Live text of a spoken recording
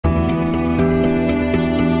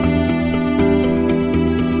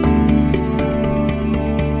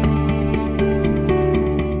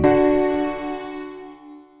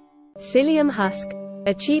Psyllium Husk,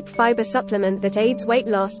 a cheap fiber supplement that aids weight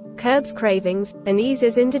loss, curbs cravings, and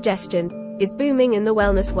eases indigestion, is booming in the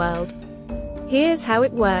wellness world. Here's how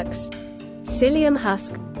it works. Psyllium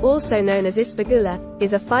Husk, also known as ispagula,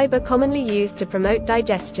 is a fiber commonly used to promote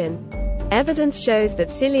digestion. Evidence shows that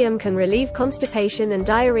psyllium can relieve constipation and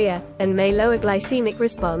diarrhea, and may lower glycemic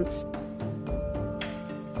response.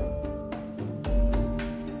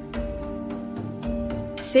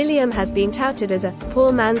 Psyllium has been touted as a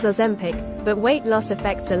poor man's Ozempic, but weight loss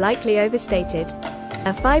effects are likely overstated.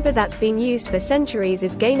 A fiber that's been used for centuries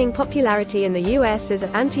is gaining popularity in the US as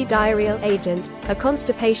an anti-diarrheal agent, a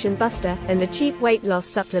constipation buster, and a cheap weight loss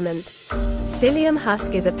supplement. Psyllium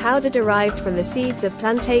Husk is a powder derived from the seeds of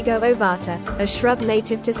Plantago ovata, a shrub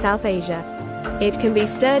native to South Asia. It can be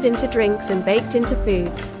stirred into drinks and baked into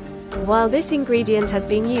foods. While this ingredient has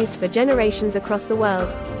been used for generations across the world,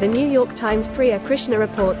 the New York Times Priya Krishna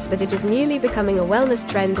reports that it is newly becoming a wellness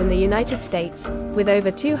trend in the United States, with over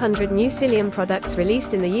 200 new psyllium products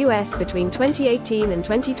released in the US between 2018 and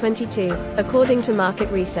 2022, according to market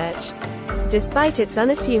research. Despite its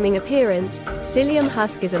unassuming appearance, Psyllium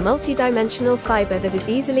Husk is a multi-dimensional fiber that is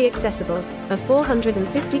easily accessible. A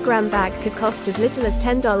 450-gram bag could cost as little as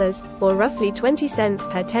 $10, or roughly 20 cents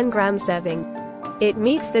per 10-gram serving. It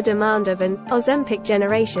meets the demand of an Ozempic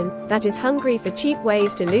generation that is hungry for cheap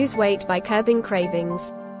ways to lose weight by curbing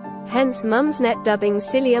cravings. Hence Mumsnet dubbing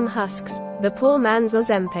Psyllium Husks the poor man's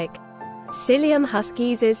Ozempic. Psyllium Husk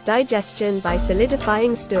eases digestion by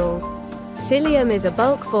solidifying stool. Psyllium is a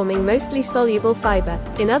bulk-forming, mostly soluble fiber.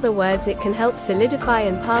 In other words, it can help solidify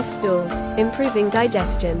and pass stools, improving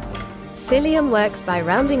digestion. Psyllium works by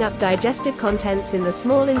rounding up digested contents in the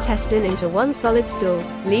small intestine into one solid stool,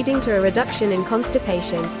 leading to a reduction in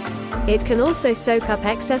constipation. It can also soak up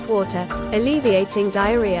excess water, alleviating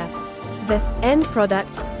diarrhea. The end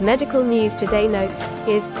product, Medical News Today notes,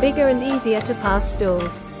 is bigger and easier to pass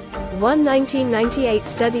stools. One 1998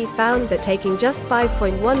 study found that taking just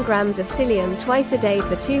 5.1 grams of psyllium twice a day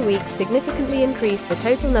for 2 weeks significantly increased the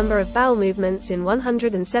total number of bowel movements in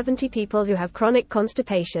 170 people who have chronic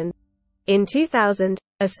constipation. In 2000,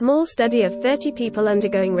 a small study of 30 people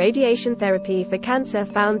undergoing radiation therapy for cancer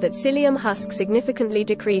found that Psyllium Husk significantly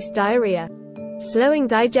decreased diarrhea. Slowing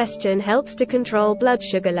digestion helps to control blood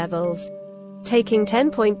sugar levels. Taking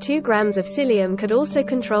 10.2 grams of psyllium could also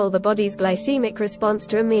control the body's glycemic response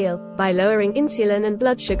to a meal, by lowering insulin and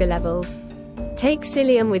blood sugar levels. Take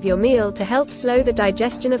psyllium with your meal to help slow the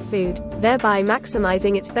digestion of food, thereby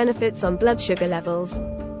maximizing its benefits on blood sugar levels.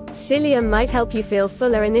 Psyllium might help you feel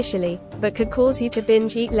fuller initially, but could cause you to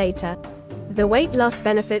binge eat later. The weight loss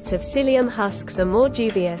benefits of Psyllium Husks are more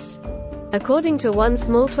dubious. According to one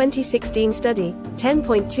small 2016 study,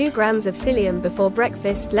 10.2 grams of psyllium before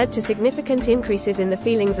breakfast led to significant increases in the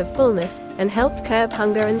feelings of fullness, and helped curb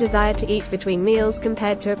hunger and desire to eat between meals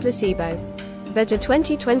compared to a placebo. But a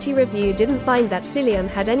 2020 review didn't find that psyllium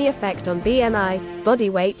had any effect on BMI, body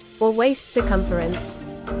weight, or waist circumference.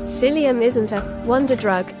 Psyllium isn't a wonder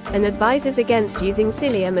drug, and advises against using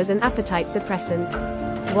psyllium as an appetite suppressant.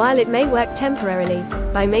 While it may work temporarily,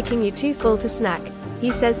 by making you too full to snack,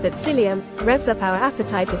 he says that psyllium revs up our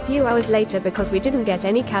appetite a few hours later because we didn't get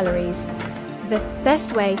any calories. The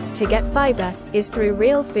best way to get fiber is through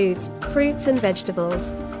real foods, fruits and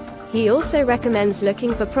vegetables. He also recommends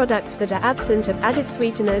looking for products that are absent of added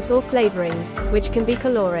sweeteners or flavorings, which can be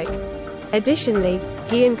caloric. Additionally,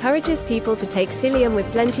 he encourages people to take psyllium with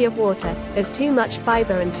plenty of water, as too much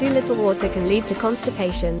fiber and too little water can lead to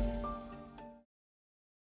constipation.